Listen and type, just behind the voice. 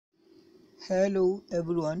Hello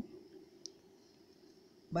everyone,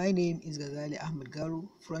 my name is Ghazali Ahmed Garu,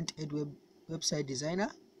 front-end website designer.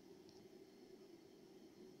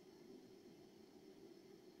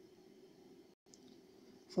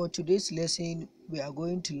 For today's lesson, we are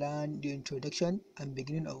going to learn the introduction and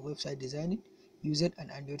beginning of website designing using an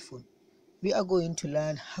Android phone. We are going to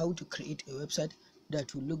learn how to create a website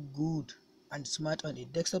that will look good and smart on a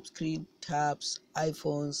desktop screen, tabs,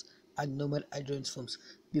 iPhones, and normal Android phones.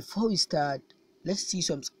 Before we start, let's see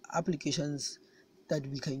some applications that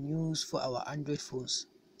we can use for our Android phones.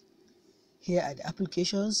 Here are the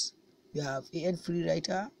applications. We have AN Free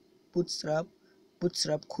Writer, Bootstrap,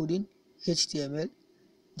 Bootstrap Coding, HTML,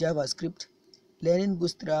 JavaScript, Learning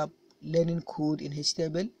Bootstrap, Learning Code in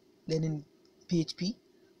HTML, Learning PHP,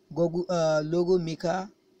 Google Logo Maker,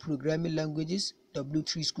 Programming Languages,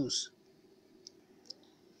 W3 Schools.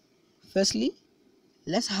 Firstly,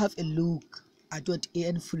 let's have a look at what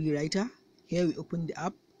AN Free Writer. Here we open the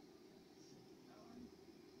app.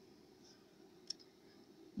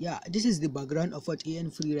 Yeah, this is the background of what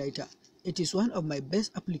AN Free Writer. It is one of my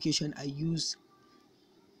best applications I use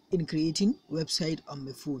in creating website on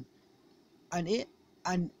my phone.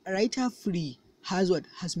 And Writer Free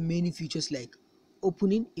has many features like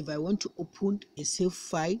opening. If I want to open a save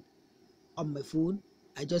file on my phone,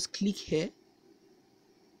 I just click here.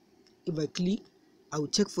 If I click, I will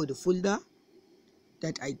check for the folder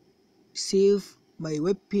that I save my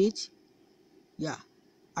web page. Yeah,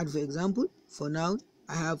 and for example, for now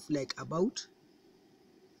I have like about.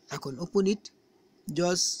 I can open it,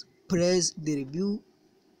 just press the review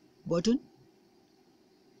button,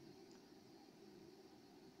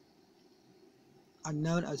 and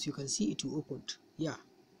now as you can see it will open. Yeah,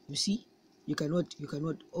 you see, you cannot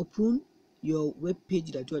open your web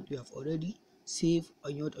page that what you have already saved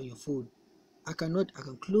on your phone. I can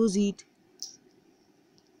close it.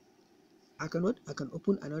 I can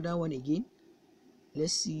open another one again.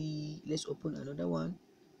 Let's see, let's open another one.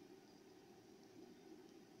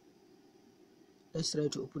 Let's try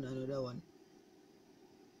to open another one.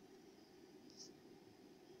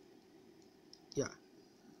 Yeah,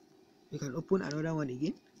 we can open another one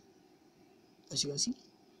again. As you can see,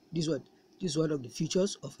 this is one of the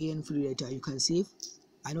features of AN Free Writer. You can save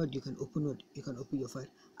and what you can open your file.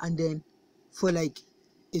 And then for like,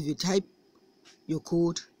 if you type your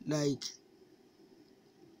code like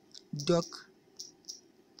doc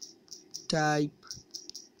type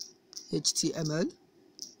HTML,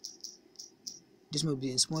 this must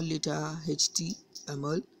be in small letter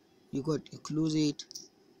HTML, you close it,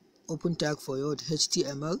 open tag for your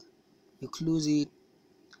HTML, you close it,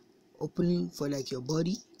 open for like your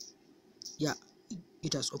body. Yeah,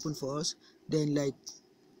 it has opened for us. Then like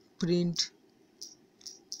print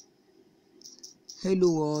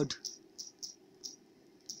hello world,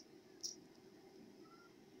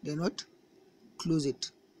 then what, close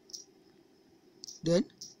it. Then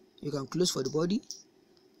you can close for the body,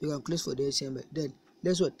 you can close for the HTML. Then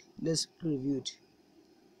let's review it.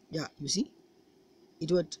 Yeah, you see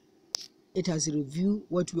it has reviewed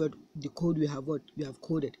the code we have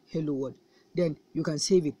coded, hello world. Then you can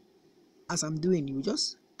save it. As I'm doing, you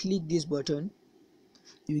just click this button,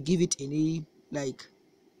 you give it a name like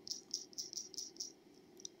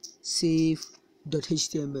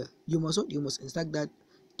save.html. You must instruct that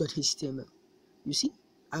 .html. You see,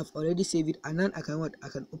 I've already saved it, and now I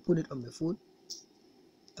can open it on my phone.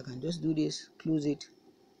 I can just do this, close it.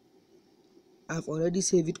 I've already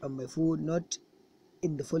saved it on my phone, not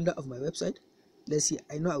in the folder of my website. Let's see,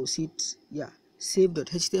 I know I will see it. Yeah,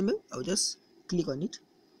 save.html. I'll just click on it.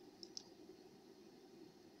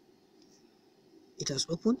 It has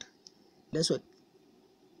opened. That's what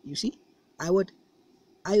you see. I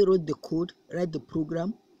wrote the code, write the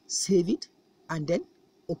program, save it, and then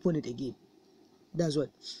open it again. That's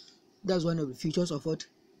one of the features of what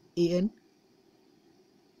AN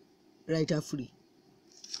Writer Free.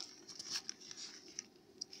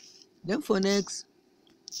 Then for next,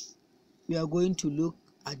 we are going to look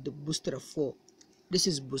at the Bootstrap 4. This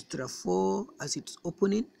is Bootstrap 4 as it's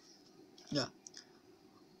opening. Yeah,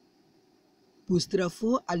 Bootstrap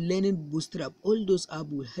 4 and Learning Bootstrap, all those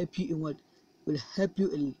apps will help you in what? Will help you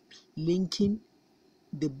in linking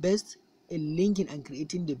and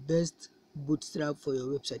creating the best Bootstrap for your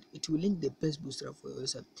website. It will link the best Bootstrap for your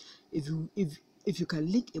website. If you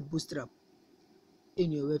can link a Bootstrap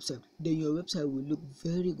in your website, then your website will look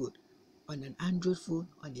very good on an Android phone,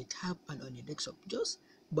 on a tab, and on a desktop. Just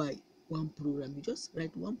by one program, you just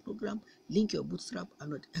write one program, link your Bootstrap,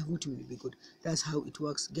 and not everything will be good. That's how it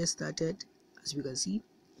works. Get started. As we can see,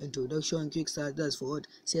 introduction, quick start. That's for what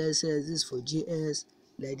CSS. This is for JS.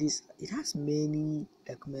 Like this, it has many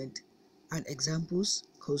documents and examples.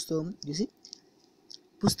 Custom, you see.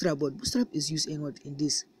 Bootstrap, but Bootstrap is used in what, in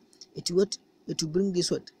this, it will bring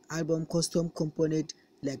this what, album custom component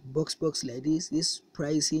like box like this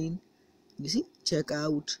pricing, you see,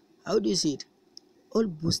 checkout. How do you see it? All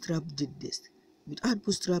Bootstrap did this. Without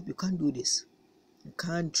Bootstrap you can't do this. You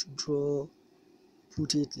can't draw,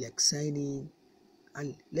 put it like signing.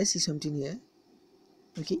 And let's see something here.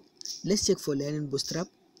 Okay, let's check for learning Bootstrap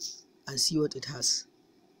and see what it has.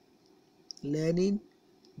 Learning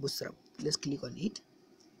Bootstrap, let's click on it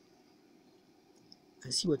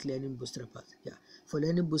and see what learning Bootstrap has. Yeah, for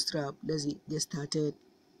learning Bootstrap, let's get started.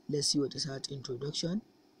 Let's see what is at introduction.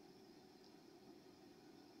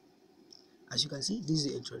 As you can see, this is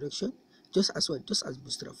the introduction, just as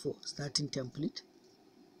Bootstrap 4. Starting template,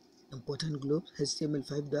 important globes,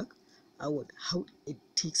 HTML5 doc, how it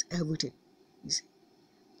takes everything. You see,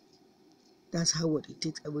 that's how what it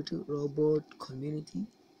takes everything. Robot community,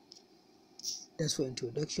 that's for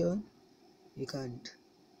introduction. You can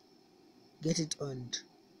get it on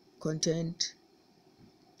content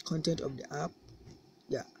of the app.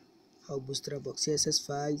 Yeah, how Bootstrap works, CSS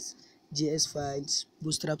files, JS files,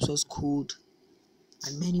 Bootstrap source code,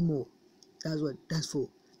 and many more. That's for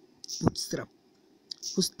Bootstrap.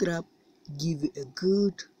 Bootstrap give you a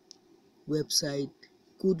good website,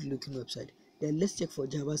 good looking website. Then let's check for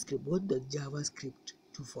JavaScript. What does JavaScript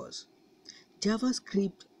do for us?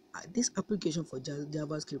 JavaScript, this application for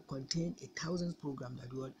JavaScript contains 1,000 programs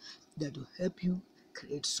that will help you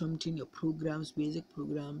create something. Your programs, basic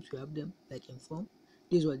programs, you have them like in form.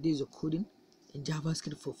 This is a coding in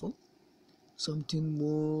JavaScript for form. Something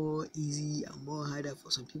more easy and more harder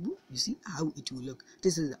for some people. You see how it will look.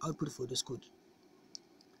 This is the output for this code.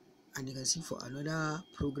 And you can see for another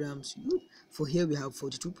programs, for here we have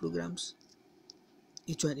 42 programs.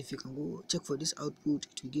 Each one, if you can go check for this output,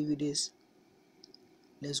 it will give you this.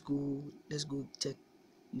 Let's go check.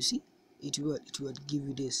 You see, it will give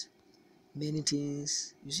you this many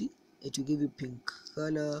things. You see, it will give you pink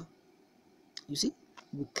color. You see,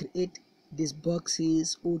 we create these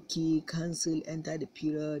boxes. Okay, cancel, enter the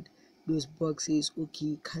period. Those boxes,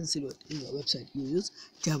 okay, cancel it in your website. You use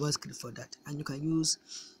JavaScript for that, and you can use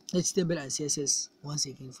HTML and CSS once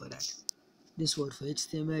again for that. This word for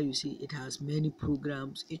HTML, you see, it has many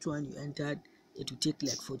programs. Each one you entered, it will take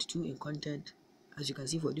like 42 in content. As you can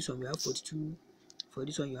see, for this one we have 42. For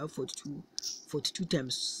this one you have 42. 42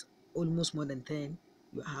 times almost more than 10.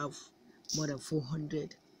 You have more than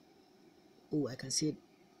 400. Oh, I can say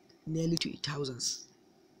nearly to 1,000.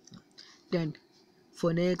 Then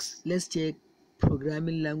for next, let's check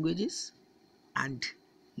programming languages and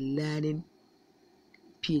learning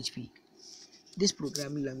PHP. These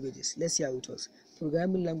programming languages, let's see how it works.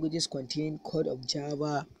 Programming languages contain code of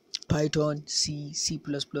Java, Python, C, C++,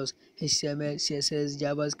 HTML, CSS,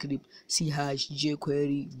 JavaScript, C#,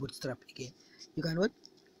 jQuery, Bootstrap. Again, you can what,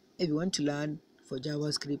 if you want to learn for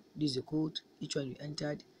JavaScript, this is the code. Each one you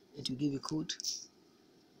entered, it will give you code.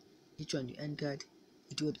 Each one you entered,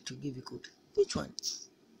 it will give you code. Each one,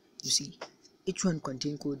 you see, each one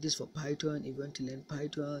contain code. This for Python. If you want to learn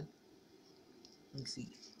Python, you see,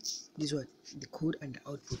 this one, the code and the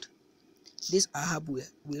output. This app will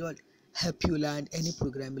help you learn any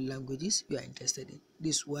programming languages you are interested in.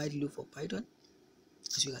 This wide loop for Python,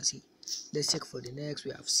 as you can see. Let's check for the next.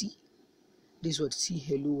 We have C. This what, C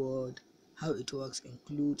hello world, how it works,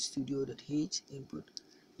 include studio.h input.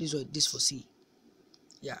 This for C.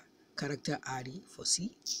 Yeah, character array for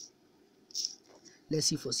C. Let's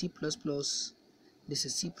see for C++. This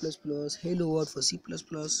is C++. Hello world for C++.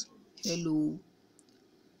 Hello.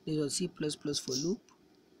 This is C++ for loop,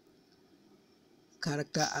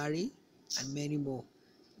 character array, and many more.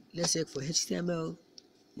 Let's check for HTML.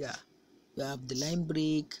 Yeah, we have the line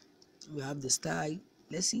break, we have the style.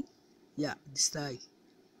 Let's see. Yeah, the style,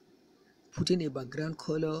 putting a background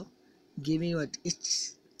color, giving what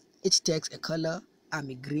each text a color. I'm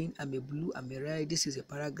a green, I'm a blue, I'm a red. This is a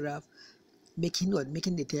paragraph. Making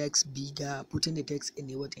the text bigger, putting the text in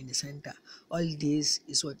the center. All this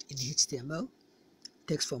is what in HTML.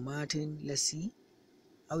 Text formatting. Let's see.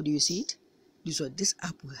 How do you see it? This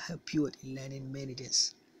app will help you in learning many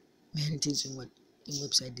things in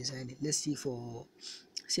website designing. Let's see for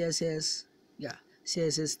CSS. Yeah,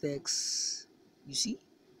 CSS text. You see,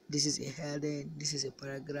 this is a heading, this is a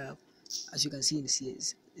paragraph. As you can see in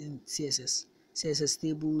CSS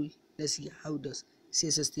table. Let's see, how does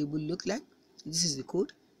CSS table look like? This is the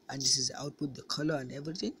code and this is the output, the color and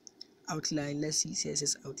everything. Outline. Let's see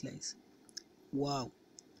CSS outlines. Wow,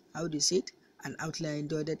 how do you see it? An outline,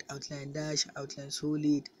 dotted outline, dash outline,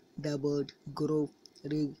 solid, doubled, group,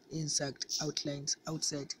 rig, insert, outlines,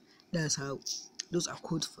 outside. That's how those are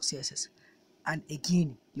codes for CSS. And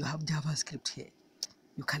again, you have JavaScript here.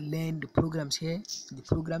 You can learn the programs here, the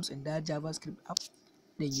programs in that JavaScript app.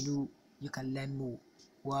 Then you can learn more.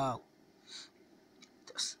 Wow.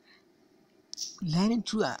 Just learning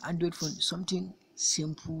through an Android phone is something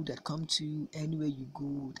simple that comes to you anywhere you go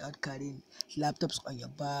without carrying laptops on your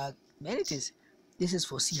back. Many things. This is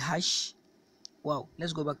for C hash. Wow,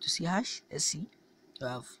 let's go back to C hash. Let's see. You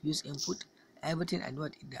have use input, everything, and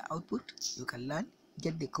what in the output. You can learn,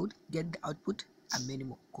 get the code, get the output, and many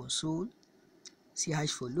more. Console, C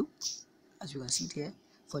hash for loop, as you can see it here.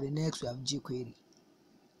 For the next, we have jQuery.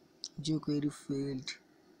 jQuery field.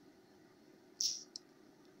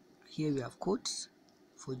 Here we have codes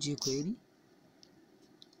for jQuery.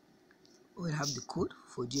 We have the code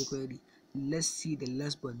for jQuery. Let's see the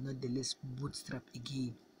last but not the least, Bootstrap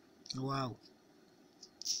again. Wow,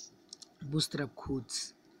 Bootstrap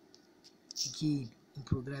codes again in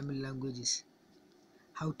programming languages.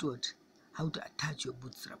 How to attach your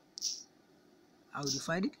Bootstrap. How to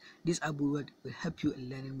find it? This app will help you in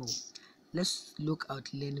learning more. Let's look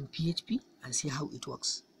at learning PHP and see how it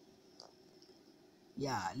works.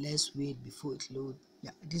 Yeah, let's wait before it loads.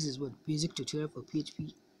 Yeah, this is what basic tutorial for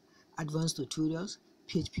PHP, advanced tutorials,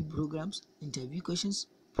 PHP programs, interview questions,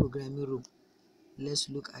 programming room. Let's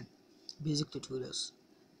look at basic tutorials.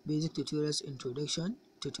 Basic tutorials, introduction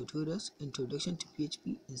to tutorials, introduction to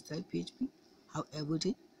PHP, install PHP, how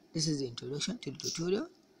everything. This is the introduction to the tutorial.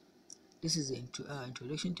 This is the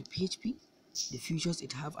introduction to PHP, the features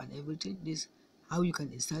it have and everything. This how you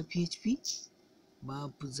can install PHP,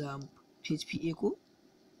 map, XAMPP, PHP Echo,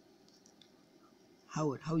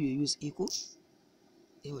 how you use Echo,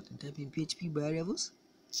 what and type in PHP variables.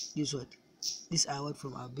 This are what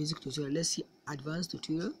from our basic tutorial. Let's see advanced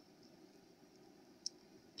tutorial.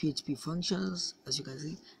 PHP functions. As you can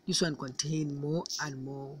see, this one contain more and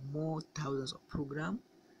more thousands of programs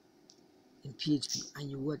in PHP, and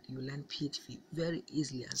you learn PHP very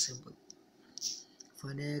easily and simple.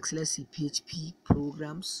 For next, let's see PHP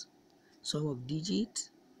programs, sum of digits.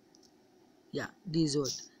 Yeah, this is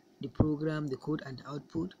what the program, the code and the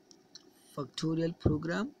output. Factorial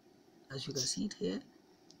program, as you can see it here.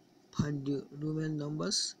 Polynomial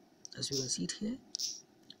numbers, as you can see it here.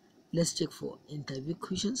 Let's check for interview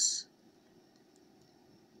questions.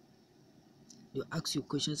 You ask you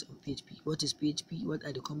questions on PHP. What is PHP? What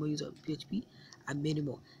are the common uses of PHP? And many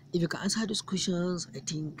more. If you can answer those questions, I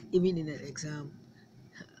think even in an exam,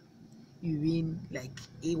 you win like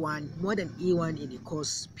A1, more than A1 in a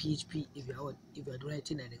course PHP. If you are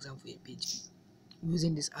writing an exam for a PHP,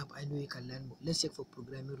 using this app, I know you can learn more. Let's check for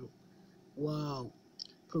programming room. Wow,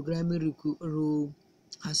 programming room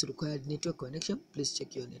has required network connection. Please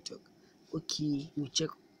check your network. Okay, you check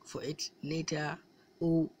for it later,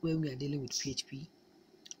 or when we are dealing with PHP,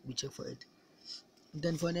 we check for it.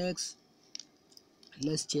 Then for next,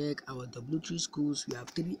 let's check our W3 schools. We have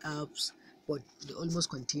 3 apps, but they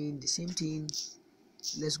almost contain the same thing.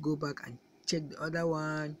 Let's go back and check the other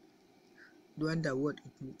one, the one that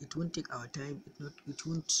it won't take our time, it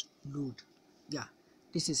won't load. Yeah,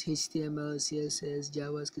 this is HTML, CSS,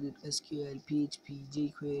 JavaScript, SQL, PHP,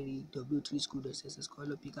 jQuery, W3 school.css,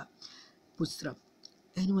 color picker, Bootstrap.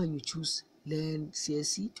 Anyone you choose, learn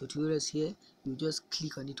CSC tutorials here. You just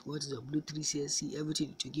click on it. What is W3 CSC?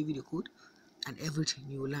 Everything to give you the code and everything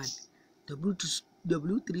you learn.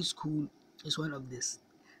 W3 school is one of this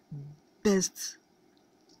best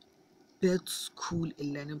school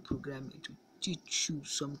in learning programming. To teach you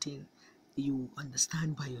something you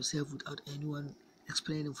understand by yourself without anyone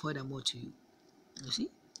explaining furthermore to you. You see,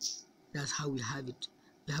 that's how we have it.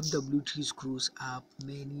 We have W3 schools app,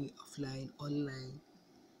 many offline, online.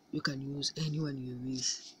 You can use anyone you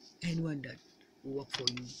wish, anyone that will work for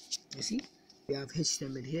you. You see, we have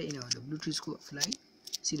HTML here in our W3 school offline.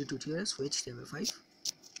 See the tutorials for HTML5.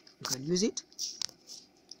 You can use it.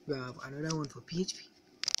 We have another one for PHP.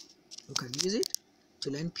 You can use it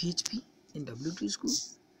to learn PHP in W3 school.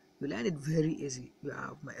 You learn it very easy. You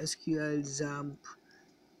have MySQL, XAMPP,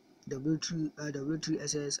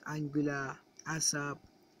 W3SS, Angular, ASAP,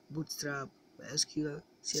 Bootstrap, MySQL,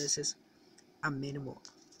 CSS, and many more.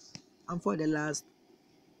 And for the last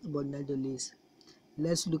but not the least,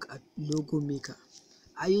 let's look at Logo Maker.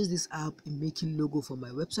 I use this app in making logo for my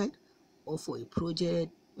website or for a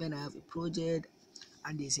project. When I have a project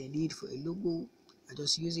and there's a need for a logo, I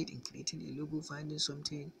just use it in creating a logo, finding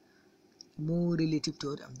something more relative to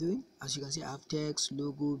what I'm doing. As you can see, I have text,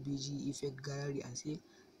 logo, BG, effect, gallery, and save.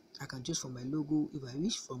 I can choose from my logo if I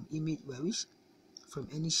wish, from image if I wish, from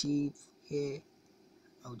any shape. Here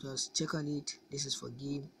I'll just check on it. This is for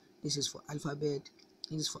game, this is for alphabet,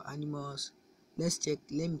 this is for animals. Let's check.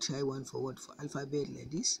 Let me try one for alphabet, like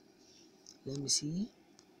this. Let me see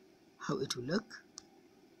how it will look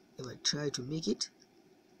if I try to make it.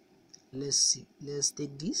 Let's see. Let's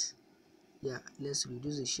take this. Yeah, let's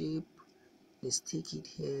reduce the shape. Let's take it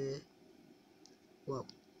here. Wow.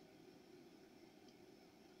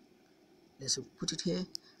 Let's put it here.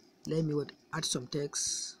 Let me add some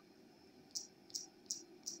text.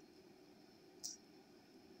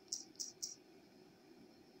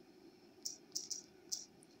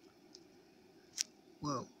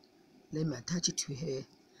 Wow. Let me attach it to here,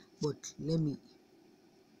 but let me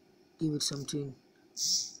give it something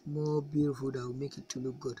more beautiful that will make it to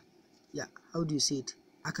look good. Yeah, how do you see it?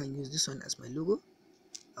 I can use this one as my logo.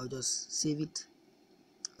 I'll just save it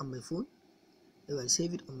on my phone. If I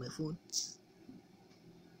save it on my phone,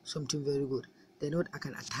 something very good, then what I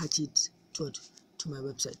can attach it to my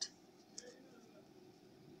website.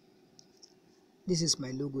 This is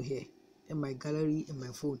my logo here in my gallery in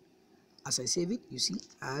my phone. As I save it, you see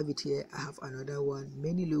I have it here. I have another one,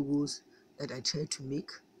 many logos that I try to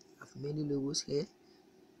make. I have many logos here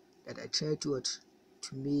that I try to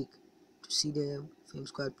make, to see them. Fame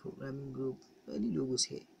Squad Programming Group, many logos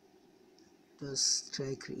here. Just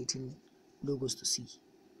try creating logos to see.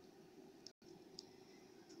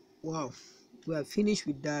 Wow, we are finished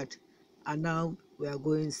with that, and now we are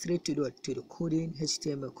going straight to the coding,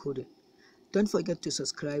 HTML coding. Don't forget to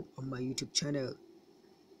subscribe on my YouTube channel.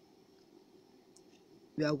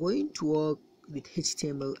 We are going to work with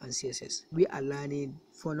HTML and CSS. We are learning,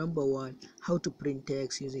 for number 1, how to print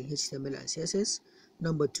text using HTML and CSS.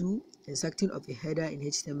 Number 2, inserting of a header in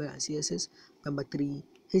HTML and CSS. Number 3,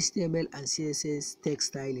 HTML and CSS text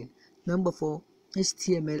styling. Number 4,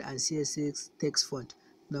 HTML and CSS text font.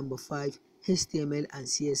 Number 5, HTML and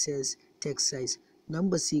CSS text size.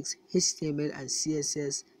 Number 6, HTML and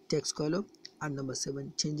CSS text color. And number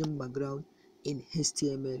 7, changing background in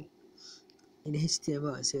HTML and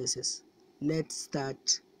CSS. Let's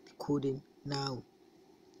start the coding now.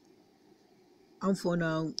 And for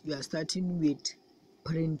now, we are starting with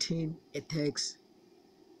printing a text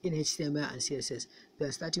in HTML and CSS. We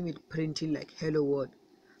are starting with printing like hello world.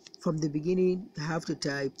 From the beginning, you have to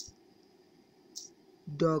type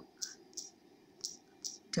doc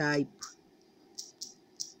type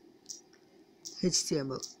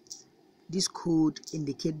HTML. This code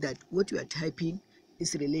indicates that what you are typing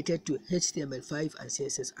is related to HTML5 and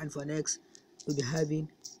CSS. And for next, we'll be having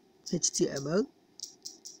HTML.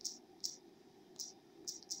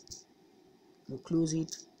 We'll close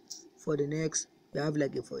it. For the next, we have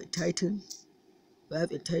for a title, we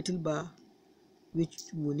have a title bar, which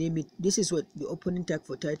we'll name it. This is what the opening tag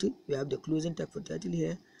for title. We have the closing tag for title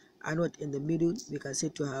here, and what in the middle we can say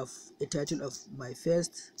to have a title of my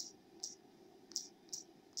first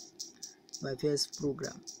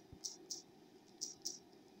program.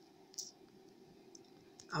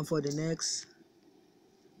 And for the next,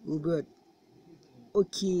 we'll go,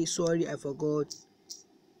 okay, sorry, I forgot.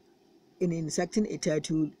 In inserting a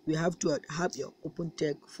title, we have to have your open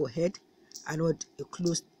tag for head and what a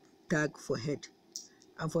closed tag for head.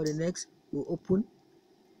 And for the next, we'll open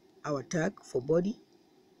our tag for body.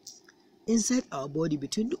 Inside our body,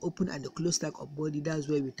 between the open and the close tag of body, that's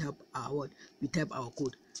where we type our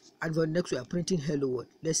code. And for the next, we are printing hello world.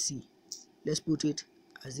 Let's see. Let's put it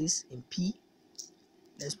as this in P.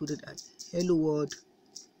 Let's put it as hello world.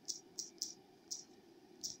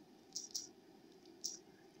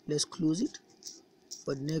 Let's close it.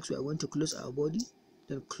 For the next, we are going to close our body,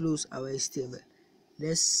 then close our HTML.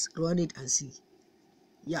 Let's run it and see.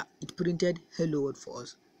 Yeah, it printed hello world for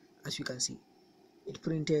us. As you can see, it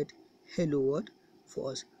printed hello world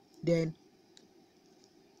for us. Then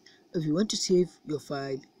if you want to save your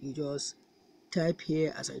file, you just type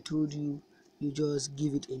here, as I told you, you just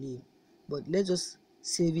give it a name. But let's just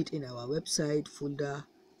save it in our website folder.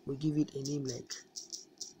 We'll give it a name like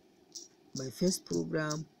my first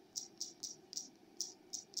program.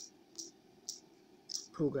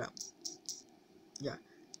 Yeah,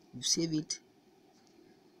 you save it.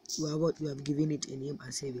 We have given it a name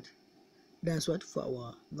and save it. That's what for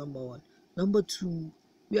our number 1. Number 2,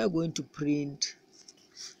 we are going to put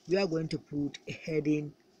a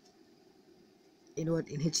heading in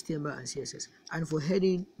HTML and CSS. And for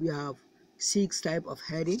heading, we have 6 type of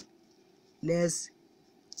heading. Let's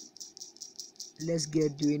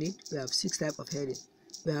get doing it. We have 6 type of heading.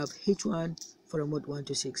 We have H1 from 1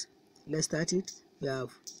 to 6. Let's start it. We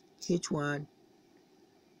have H1,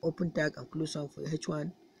 open tag and close tag for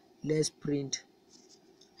H1. Let's print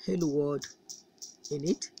hello world in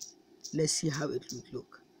it. Let's see how it will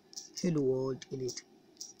look. Hello world in it.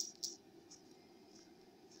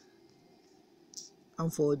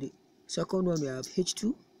 And for the second one, we have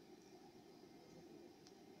H2.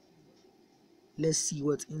 let's see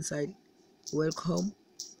what's inside. Welcome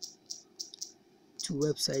to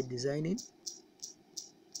website designing.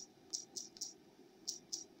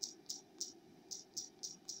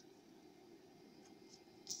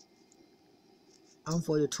 And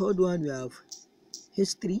for the third one, we have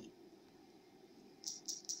history.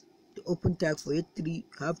 The open tag for H3, you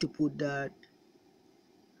have to put that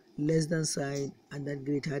less than sign and that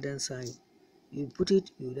greater than sign. You put it,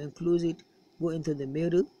 you then close it, go into the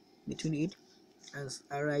middle between it, and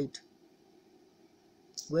write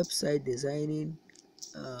website designing,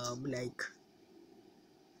 like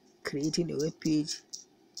creating a web page,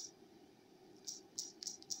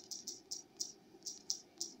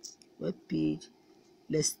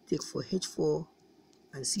 let's take for H4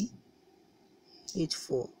 and see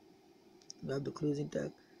H4. We have the closing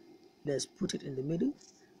tag, let's put it in the middle.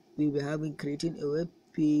 We'll be having creating a web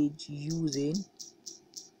page using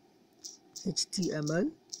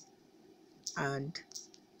HTML and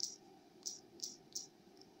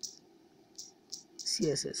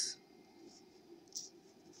CSS.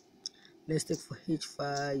 Let's take for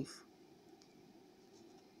H5,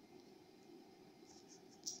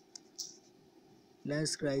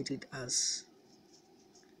 let's write it as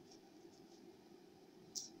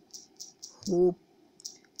hope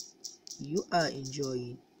you are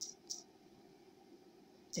enjoying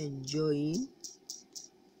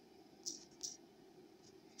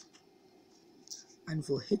and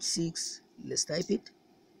for H6, let's type it,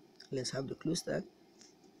 let's have the close tag,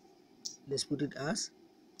 let's put it as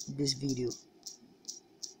this video,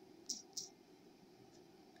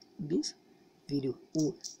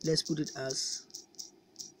 oh, let's put it as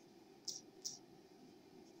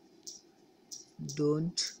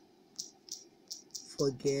don't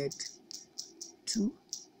forget to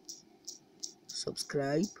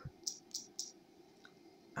subscribe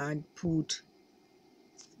and put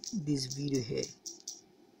this video here.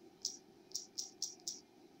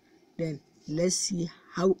 Then let's see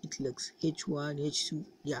how it looks. H1, H2,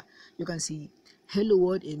 yeah, you can see hello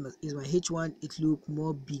world is my H1. It look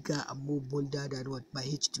more bigger and more bolder than what my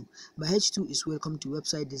H2. My H2 is welcome to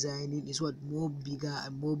website designing, is what more bigger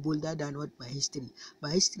and more bolder than what my H3.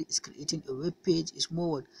 My H3 is creating a web page, is more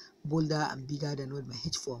what bolder and bigger than what my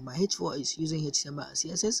H4. My H4 is using HTML and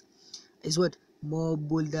CSS, is what more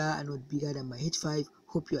bolder and what bigger than my H5.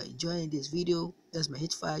 Hope you are enjoying this video. That's my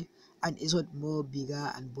H5 and is what more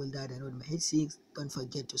bigger and bolder than what my H6. Don't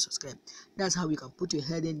forget to subscribe. That's how you can put your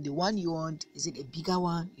heading. The one you want, is it a bigger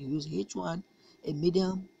one, you use H1, a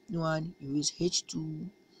medium one, you use H2,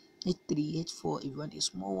 H3, H4. If you want a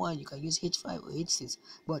small one, you can use H5 or H6,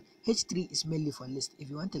 but H3 is mainly for list. If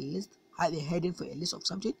you want a list, have a heading for a list of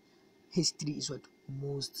something, H3 is what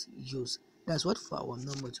most use. That's what for our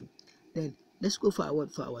number 2. Then let's go for our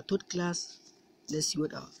third class. Let's see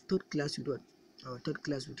what our third class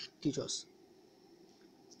would teach us.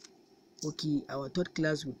 Okay, our third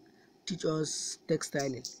class would teach us text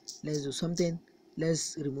styling. Let's do something.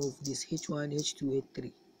 Let's remove this H1, H2,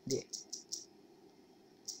 H3 there.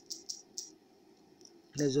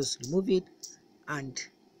 Let's just remove it and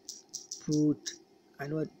put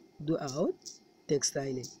and what do our text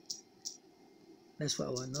styling. That's for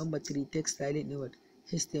our number 3 text styling. What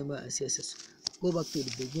HTML and CSS. Go back to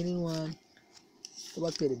the beginning one. Go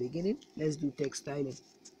back to the beginning. Let's do text styling.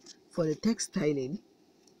 For the text styling,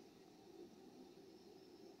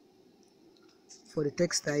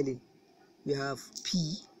 we have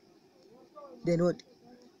P. Then what?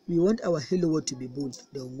 We want our hello world to be bold.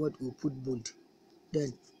 Then what? We put bold.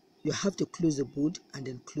 Then you have to close the bold and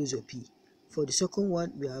then close your P. For the second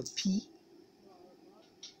one, we have P.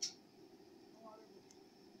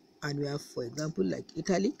 And we have, for example, like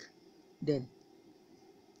italic. Then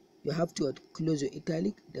you have to close your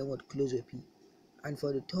italic, then what? Close your P. And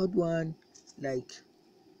for the third one, like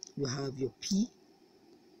you have your P,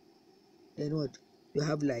 then what? You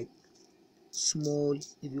have like small.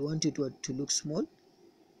 If you want it to look small,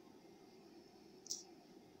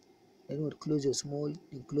 then what? Close your small,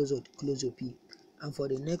 then close your P. And for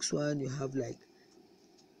the next one, you have like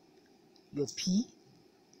your P,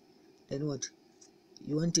 then what?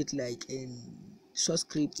 You want it like in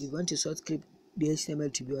subscript. If you want a subscript, the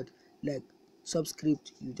HTML to be what? Like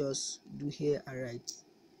subscript, you just do here and write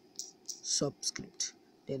subscript.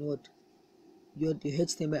 Then what? Your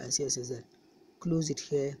HTML and CSS, then close it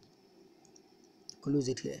here,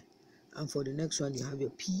 and for the next one, you have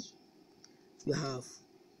your P. You have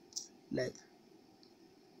like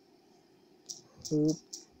hope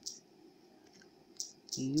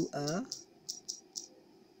you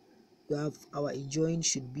have our enjoying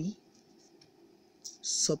should be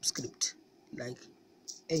subscript, like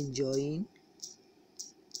enjoying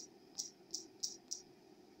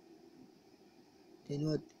then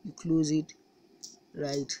what, you close it,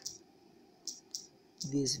 write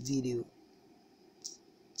this video,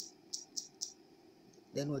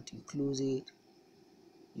 then what, you close it,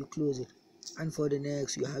 and for the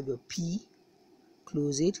next you have your P,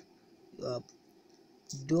 close it,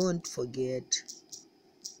 don't forget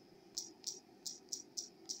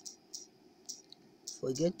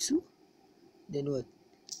to, then what,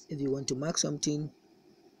 if you want to mark something,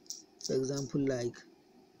 for example like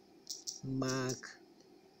mark,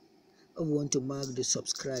 if you want to mark the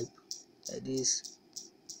subscribe like this,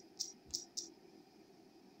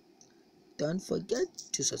 don't forget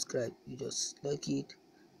to subscribe, you just lock it,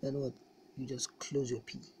 then what, you just close your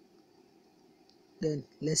P. Then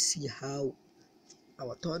let's see how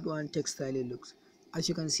our third one text style looks. As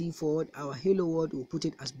you can see, for our hello world, we put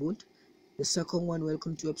it as bold. The second one,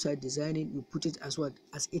 welcome to website designing, we put it as what,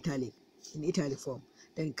 as italic, in italic form.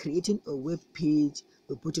 Then creating a web page,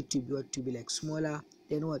 we put it to be what, to be like smaller.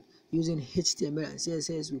 Then what, using HTML and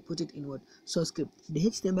CSS, we put it in what, source script. The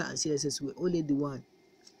HTML and CSS, we only the one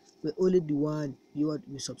you what,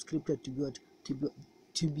 we subscribed to be what,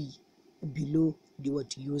 to be below the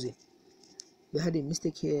what using. We had a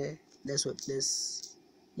mistake here, let's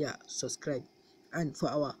subscribe. And for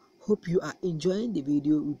our hope you are enjoying the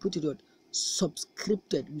video, we put it what,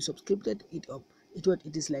 subscripted, we subscribed it up,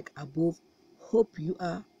 it is like above, hope you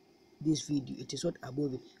are this video, it is what,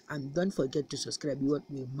 above it. And don't forget to subscribe, we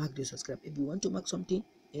mark the subscribe. If you want to mark something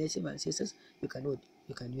in HTML and CSS, you can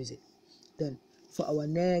use it. Then for our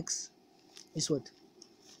next is what,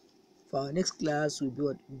 for our next class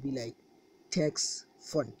will be like text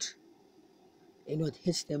font in what,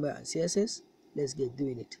 HTML and CSS. Let's get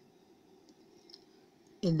doing it.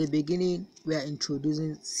 In the beginning, we are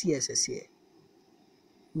introducing CSS here.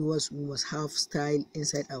 We must have style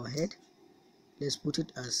inside our head. Let's put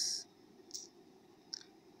it as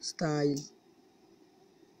style.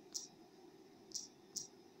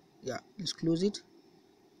 Yeah, let's close it.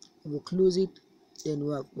 If we close it, then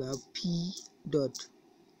we have P dot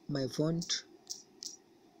my font.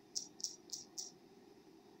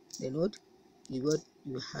 Then what you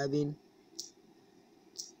having,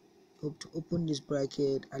 hope to open this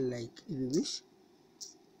bracket and like, if you wish,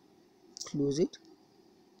 close it,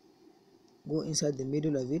 go inside the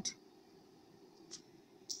middle of it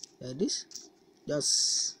like this,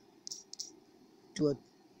 just to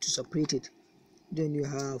separate it. Then you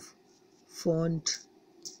have font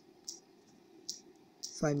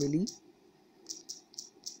family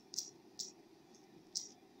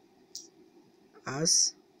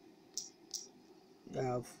as, you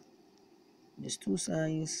have these two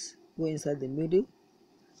signs, go inside the middle,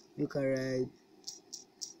 you can write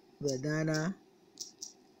Verdana,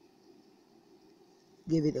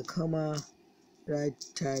 give it a comma, write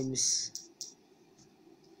times,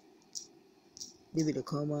 give it a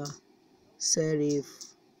comma,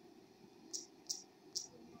 serif,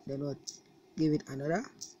 then what, give it another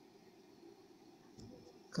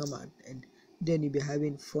comma, and then you'll be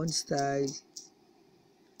having font style,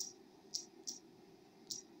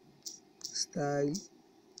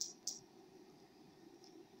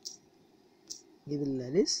 give it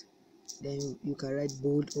like this, then you can write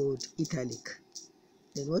bold or italic,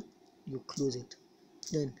 then what, you close it.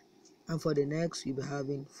 Then and for the next, you'll be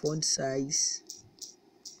having font size.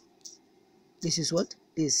 This is what,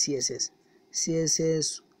 this is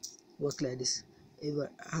CSS work like this. If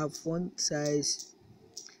I have font size,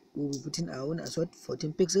 we'll be putting our own as what,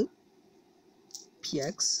 14 pixel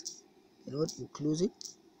px, and what, you close it.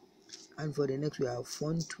 And for the next, we have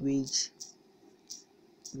font width,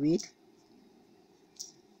 we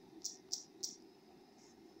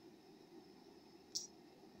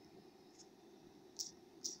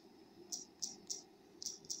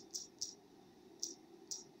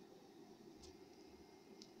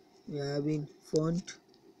are having font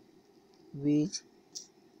width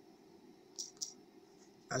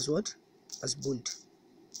as what, as bold,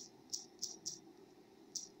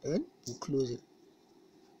 then you close it.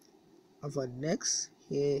 And for the next,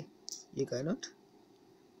 here you cannot,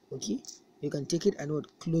 okay, you can take it and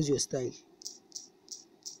what, close your style,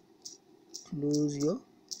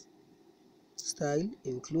 if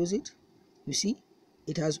you close it, you see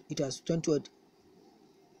it has turned to what,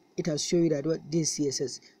 it has shown you that what, this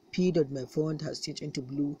CSS P dot my font has changed into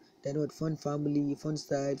blue, then what, font family, font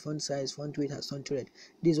style, font size, font weight has turned to red.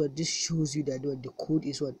 This what, this shows you that what, the code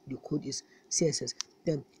is what, the code is CSS.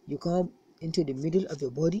 Then you come into the middle of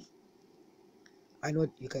your body and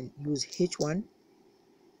what, you can use H1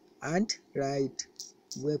 and write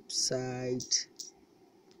website,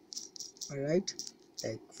 alright,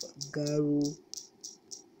 like for Garo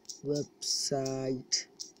website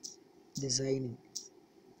designing,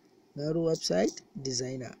 Go to website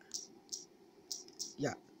designer.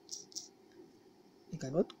 Yeah, you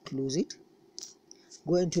cannot close it.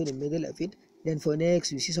 Go into the middle of it. Then for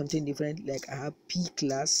next, you see something different, like I have P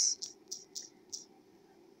class.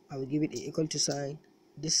 I will give it a equal to sign.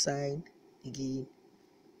 This sign again,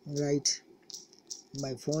 write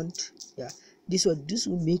my font. Yeah, this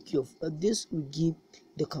will make your this will give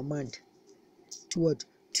the command to what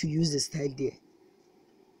to use the style there.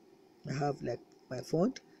 I have like my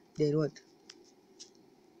font, then what,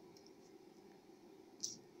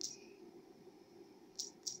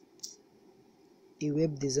 a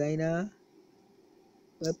web designer,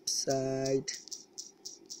 website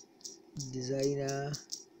designer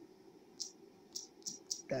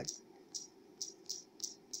that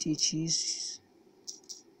teaches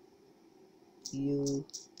you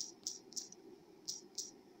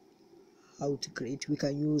how to create. We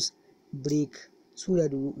can use break so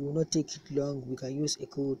that we will not take it long. We can use a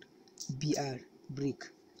code BR break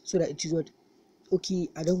so that it is what, okay,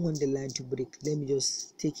 I don't want the line to break, let me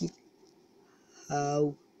just take it,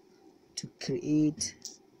 how to create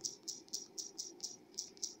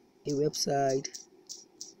a website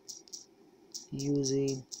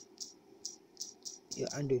using your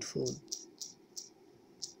Android phone.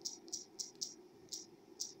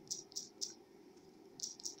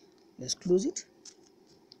 Let's close it.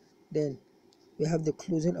 Then we have the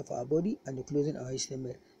closing of our body and the closing of our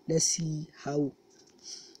HTML. Let's see how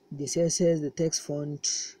the CSS, the text font,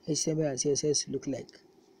 HTML and CSS look like.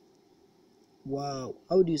 Wow,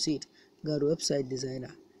 how do you see it? Go to website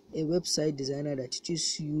designer, a website designer that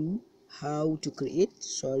teaches you how to create,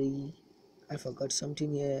 sorry, I forgot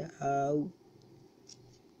something here, how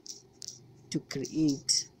to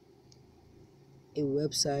create a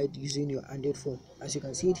website using your Android phone, as you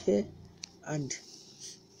can see it here. And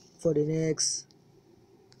for the next,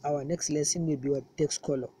 our next lesson will be what, text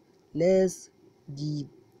color. Let's give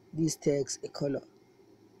this text a color.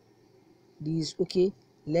 This, okay,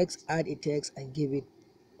 let's add a text and give it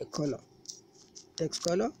a color. Text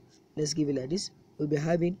color, let's give it like this. We'll be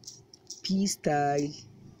having P style,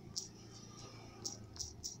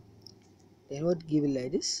 then what, give it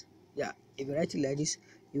like this. Yeah, if you write it like this,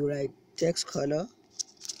 you write text color,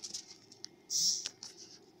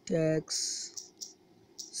 text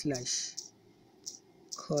slash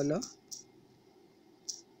color,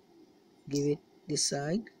 give it this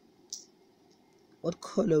sign. What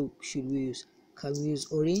color should we use? Can we use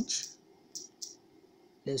orange?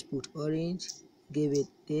 Let's put orange, give it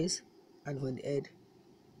this, and for the head,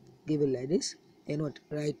 give it like this. And what,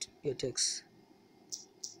 write your text.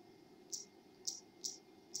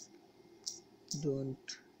 Don't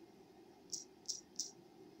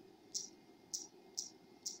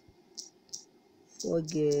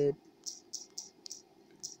forget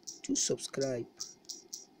to subscribe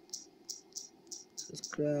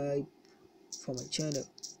for my channel.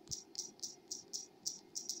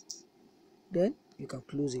 Then you can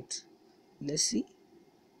close it. Let's see.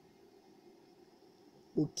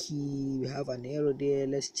 Okay, we have an error there.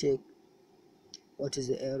 Let's check what is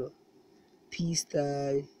the error. P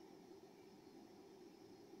style,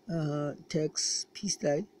 text, P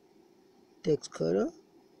style, text color.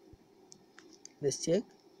 Let's check.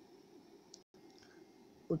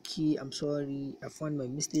 Okay, I'm sorry, I found my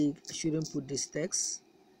mistake. I shouldn't put this text.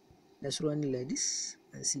 Let's run it like this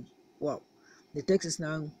and see. Wow, the text is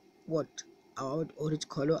now what, our orange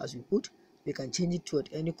color. As we put, we can change it to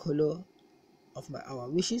any color of our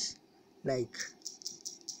wishes, like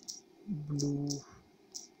blue.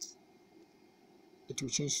 It will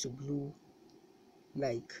change to blue.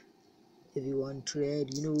 Like if you want red,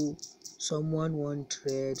 someone want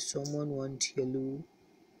red, someone want yellow.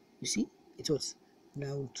 You see, it was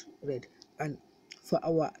now red. And for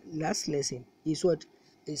our last lesson is what,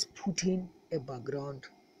 is putting a background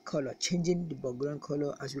color, changing the background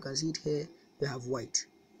color. As you can see it here, we have white,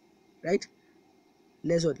 right?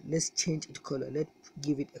 Let's change its color. Let's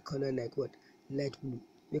give it a color like what, light blue.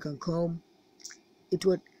 We can come it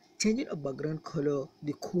what, changing a background color,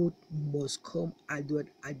 the code must come at the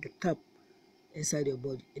top inside your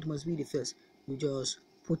body. It must be the first. You just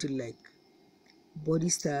put it like body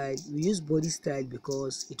style. We use body style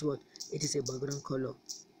because it is a background color.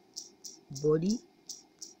 Body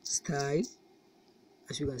style,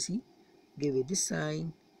 as you can see, give it this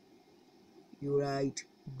sign. You write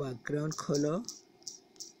background color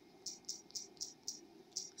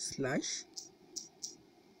slash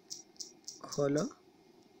color,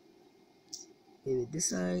 give it this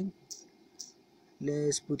sign.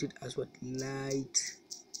 Let's put it as what, light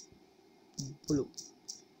blue.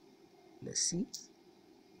 Let's see.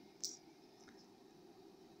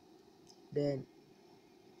 Then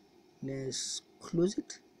Let's close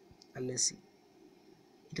it and let's see.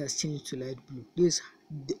 It has changed to light blue. This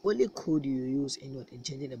the only code you use in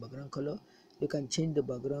changing the background color. You can change the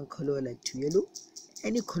background color like to yellow,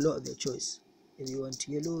 any color of your choice. If you want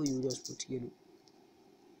yellow, you just put yellow.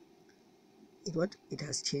 It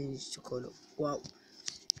has changed to color. Wow,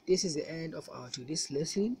 this is the end of our today's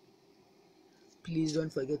lesson. Please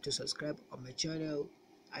don't forget to subscribe on my channel,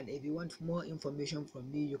 and if you want more information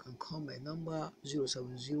from me, you can call my number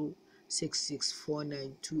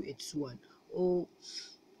 070-6649-2821, or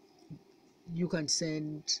you can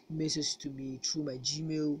send message to me through my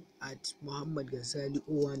Gmail at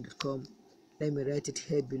muhammadghazali01.com. Let me write it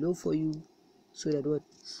here below for you, so that what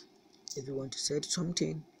if you want to say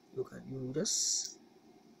something, you just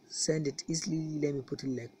send it easily. Let me put it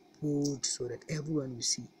like bold so that everyone will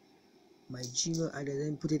see my Gmail, and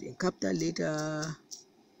then put it in capital letter.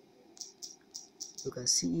 You can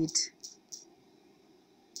see it.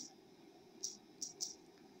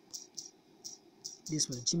 This is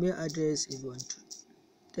my Gmail address. If you want to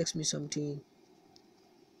text me something,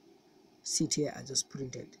 sit here, I just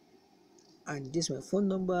printed. And this is my phone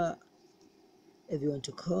number. If you want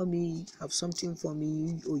to call me, have something for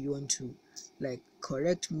me, or you want to like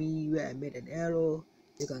correct me where I made an error,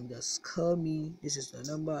 you can just call me. This is the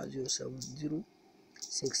number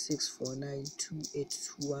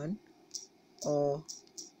 070-6649-2821 or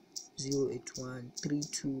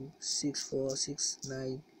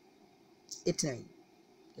 08132646989.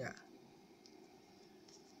 Yeah,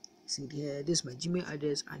 see here, this is my Gmail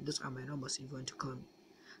address, and those are my numbers if you want to call me.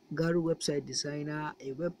 Garu Website Designer,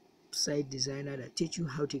 a website designer that teach you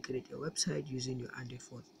how to create a website using your Android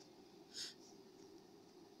phone.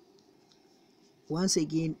 Once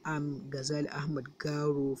again, I'm Ghazali Ahmad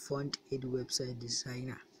Garu, Font Ed website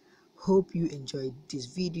designer. Hope you enjoyed this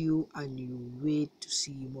video and you wait to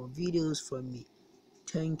see more videos from me.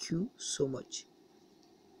 Thank you so much.